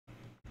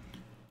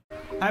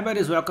Hi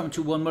buddies, welcome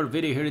to one more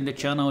video here in the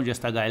channel,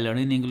 just a guy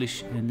learning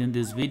English. And in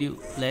this video,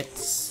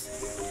 let's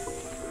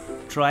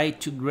try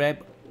to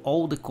grab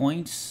all the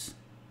coins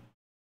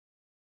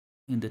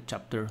in the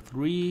chapter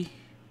 3,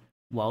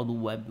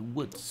 WildWeb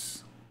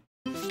Woods.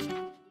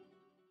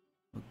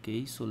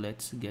 Okay, so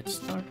let's get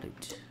started.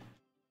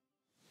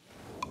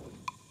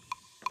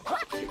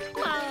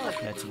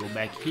 Let's go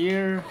back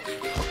here.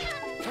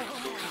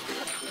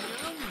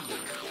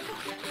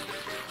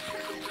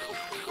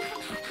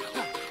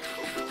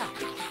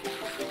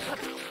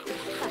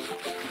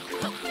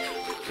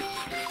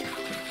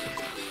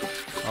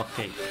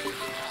 Okay.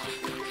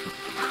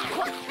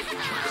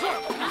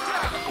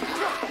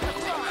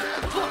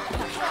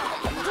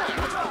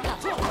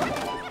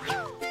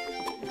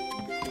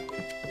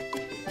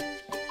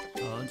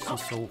 Oh, this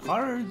is so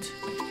hard.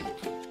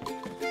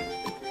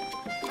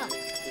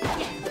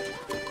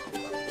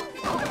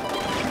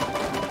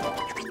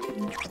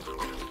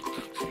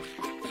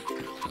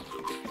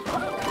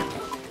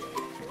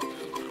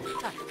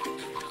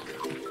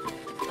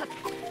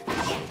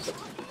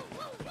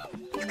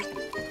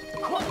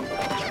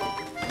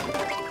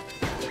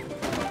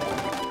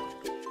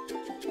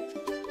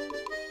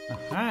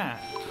 Aha.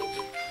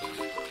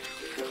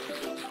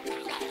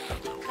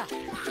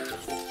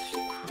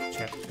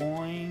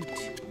 Checkpoint.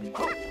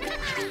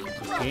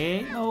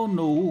 Okay. Oh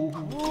no.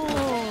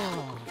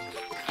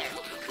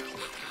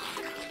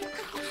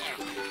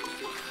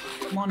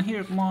 Come on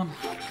here, come on.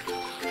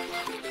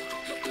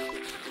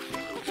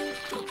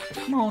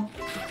 Come on.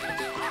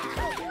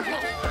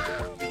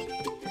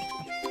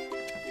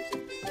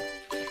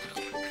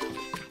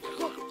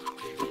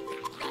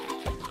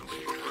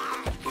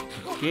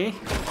 Okay.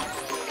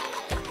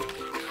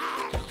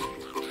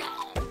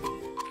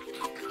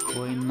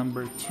 Coin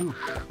number 2.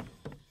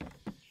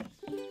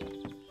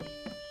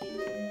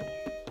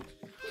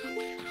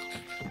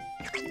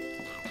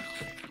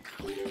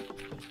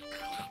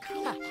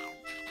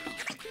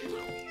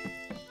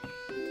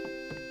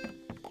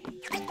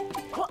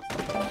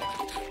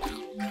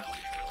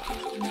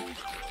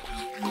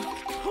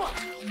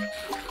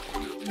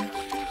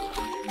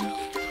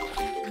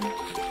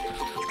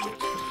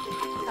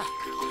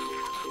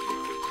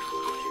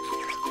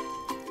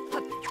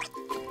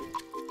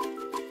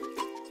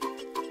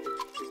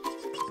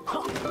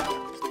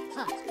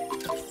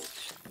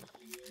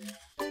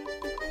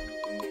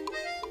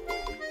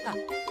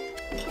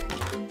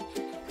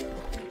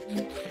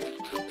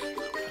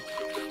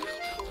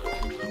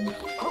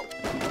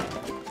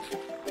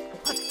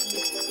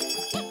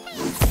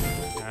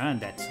 Ah,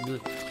 that's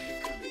good.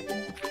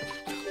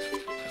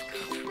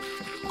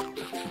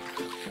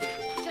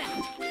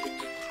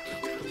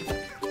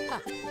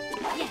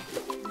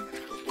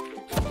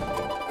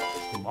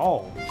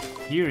 Oh,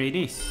 here it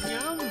is.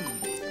 Yum.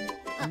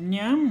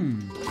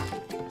 Yum.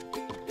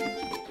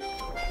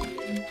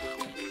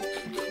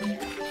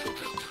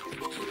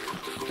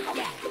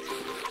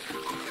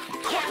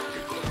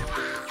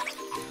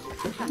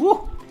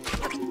 Woo.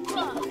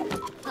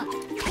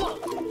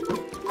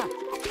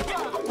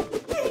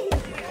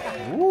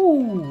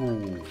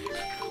 Ooh.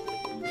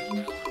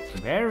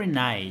 Very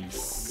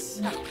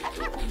nice.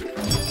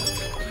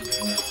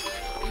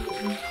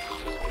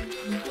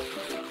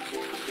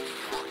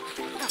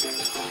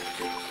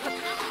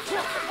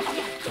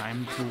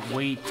 Time to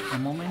wait a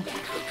moment.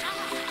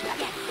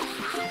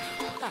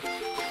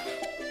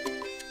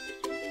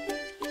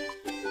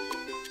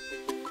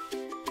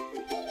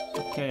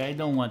 Okay, I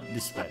don't want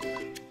this bed.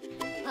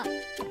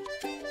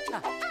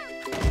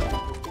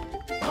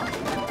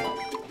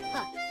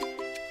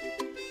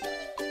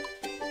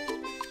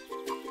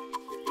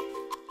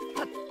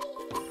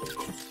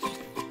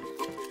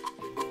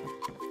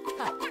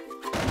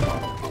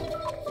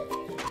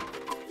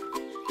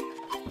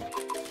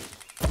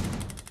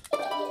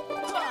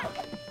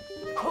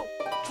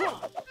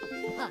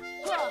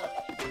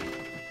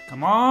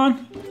 Come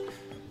on!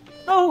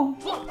 No!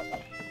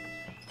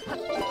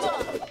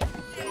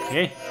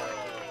 Okay.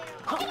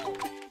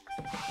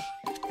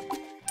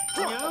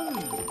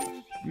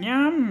 Yum!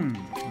 Yum!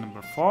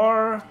 Number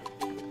 4.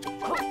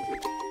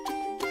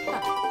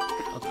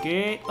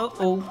 Okay.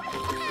 Uh-oh.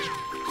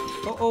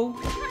 Uh-oh.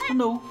 Oh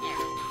no.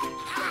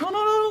 No, no,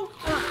 no, no.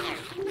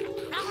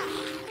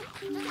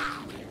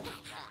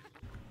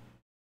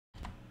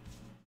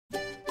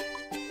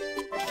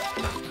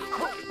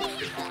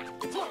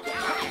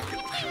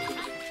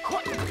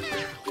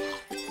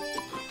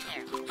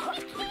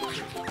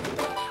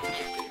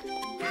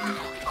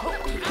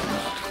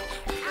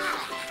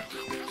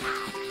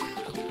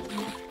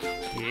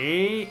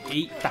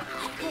 Eita!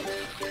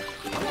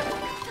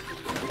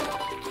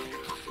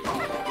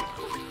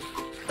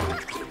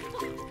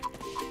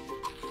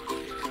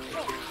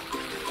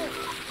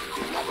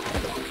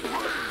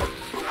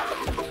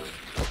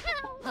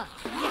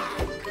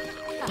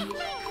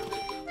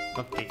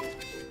 Ok.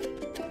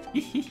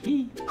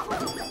 Hihihi.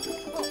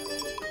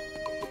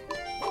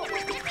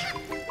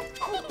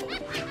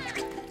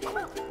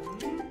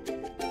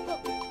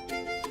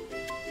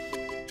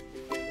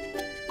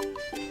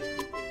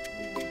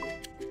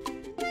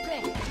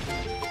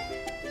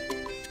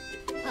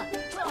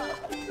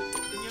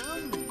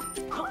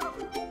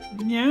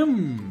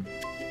 Yum!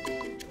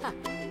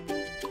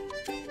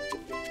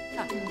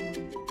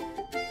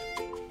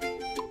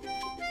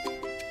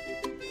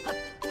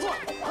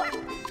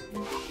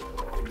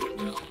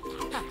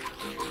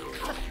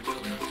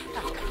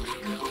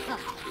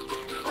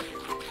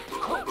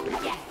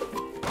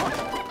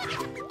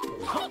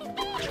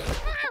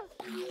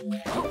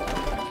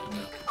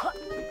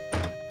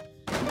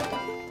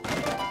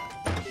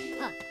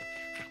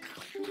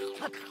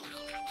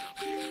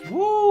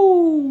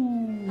 Woo!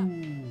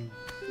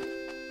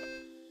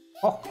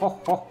 Ho ho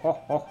ho ho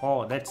ho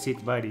ho, that's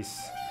it buddies.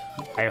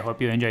 I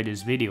hope you enjoyed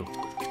this video.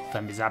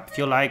 Thumbs up if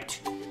you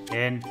liked,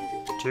 and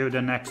till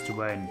the next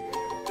one.